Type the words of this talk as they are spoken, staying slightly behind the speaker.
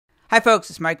Hi folks,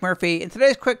 it's Mike Murphy, and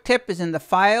today's quick tip is in the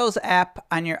Files app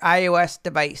on your iOS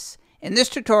device. In this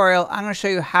tutorial, I'm going to show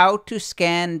you how to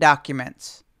scan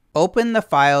documents. Open the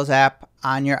Files app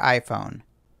on your iPhone.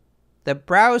 The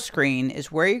Browse screen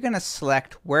is where you're going to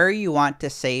select where you want to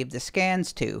save the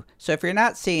scans to. So if you're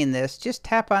not seeing this, just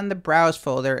tap on the Browse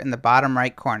folder in the bottom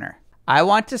right corner. I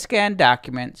want to scan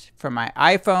documents from my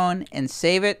iPhone and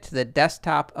save it to the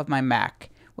desktop of my Mac,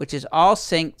 which is all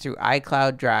synced through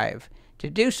iCloud Drive. To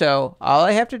do so, all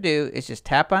I have to do is just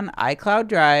tap on iCloud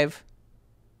Drive,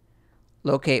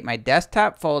 locate my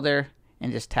desktop folder,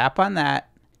 and just tap on that.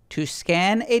 To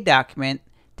scan a document,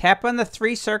 tap on the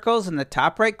three circles in the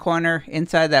top right corner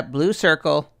inside that blue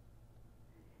circle,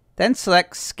 then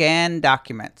select Scan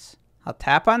Documents. I'll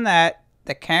tap on that.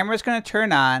 The camera is going to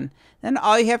turn on. Then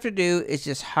all you have to do is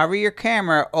just hover your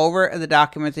camera over the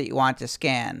document that you want to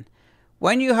scan.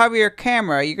 When you hover your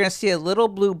camera, you're going to see a little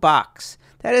blue box.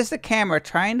 That is the camera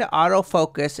trying to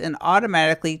autofocus and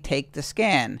automatically take the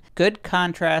scan. Good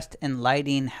contrast and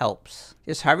lighting helps.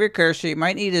 Just hover your cursor. You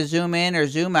might need to zoom in or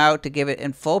zoom out to give it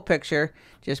in full picture.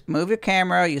 Just move your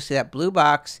camera. You'll see that blue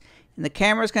box, and the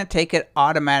camera is going to take it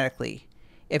automatically.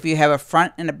 If you have a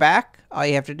front and a back, all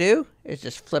you have to do is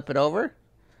just flip it over.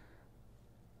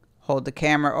 Hold the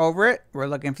camera over it. We're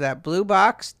looking for that blue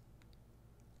box.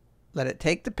 Let it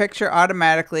take the picture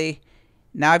automatically.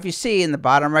 Now if you see in the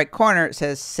bottom right corner it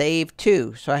says Save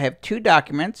To. So I have two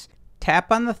documents. Tap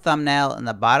on the thumbnail in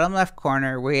the bottom left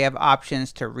corner where you have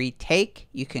options to retake.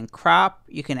 You can crop,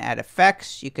 you can add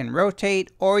effects, you can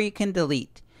rotate, or you can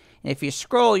delete. And if you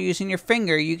scroll using your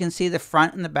finger, you can see the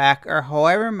front and the back or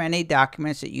however many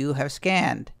documents that you have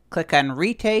scanned. Click on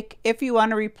Retake if you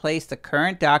want to replace the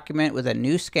current document with a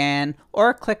new scan,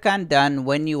 or click on Done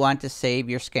when you want to save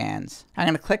your scans. I'm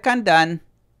going to click on Done.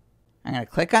 I'm going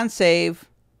to click on Save.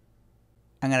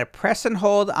 I'm going to press and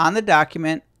hold on the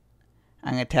document.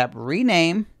 I'm going to tap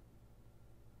Rename.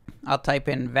 I'll type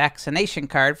in vaccination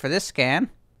card for this scan.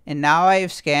 And now I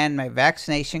have scanned my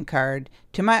vaccination card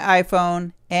to my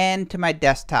iPhone and to my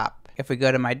desktop. If we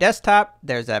go to my desktop,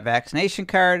 there's that vaccination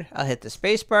card. I'll hit the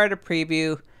spacebar to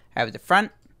preview. I have the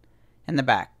front and the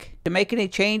back. To make any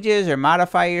changes or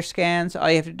modify your scans, all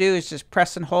you have to do is just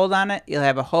press and hold on it. You'll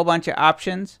have a whole bunch of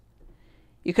options.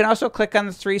 You can also click on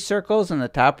the three circles in the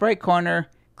top right corner,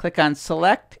 click on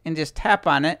Select, and just tap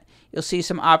on it. You'll see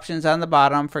some options on the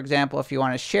bottom. For example, if you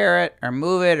want to share it, or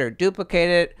move it, or duplicate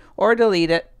it, or delete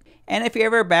it. And if you're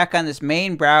ever back on this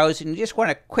main browse and you just want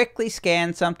to quickly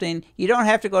scan something, you don't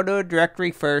have to go to a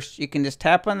directory first. You can just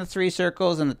tap on the three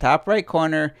circles in the top right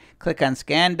corner, click on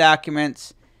Scan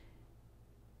Documents,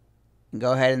 and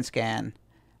go ahead and scan.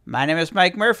 My name is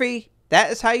Mike Murphy. That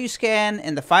is how you scan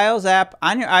in the Files app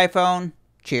on your iPhone.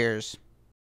 Cheers.